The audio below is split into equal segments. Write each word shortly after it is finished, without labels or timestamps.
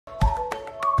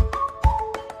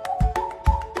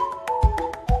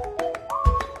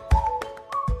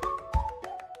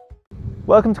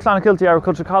Welcome to Clonakilty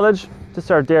Agricultural College. This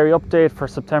is our dairy update for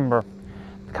September.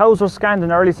 The cows were scanned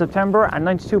in early September and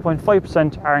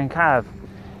 92.5% are in calve.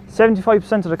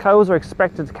 75% of the cows are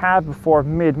expected to calve before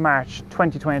mid-March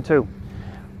 2022.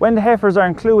 When the heifers are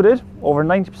included, over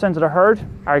 90% of the herd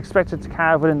are expected to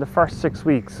calve within the first 6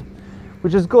 weeks,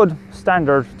 which is good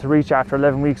standard to reach after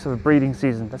 11 weeks of a breeding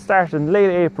season that started in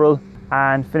late April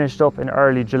and finished up in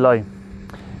early July.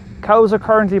 Cows are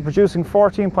currently producing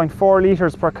 14.4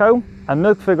 litres per cow, and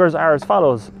milk figures are as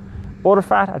follows: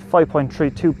 butterfat at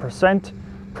 5.32%,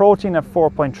 protein at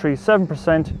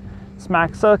 4.37%,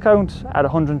 smack cell count at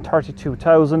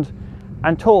 132,000,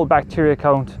 and total bacteria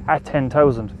count at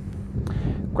 10,000.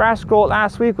 Grass growth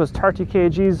last week was 30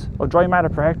 kgs of dry matter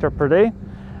per hectare per day,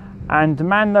 and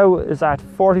demand now is at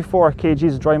 44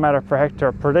 kgs of dry matter per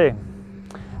hectare per day.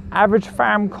 Average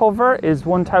farm cover is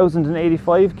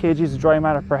 1,085 kgs of dry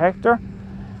matter per hectare,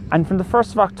 and from the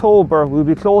 1st of October we'll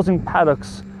be closing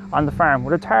paddocks on the farm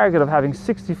with a target of having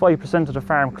 65% of the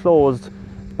farm closed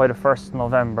by the 1st of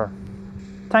November.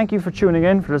 Thank you for tuning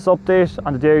in for this update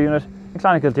on the dairy unit in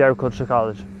Clonakilty Agricultural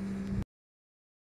College.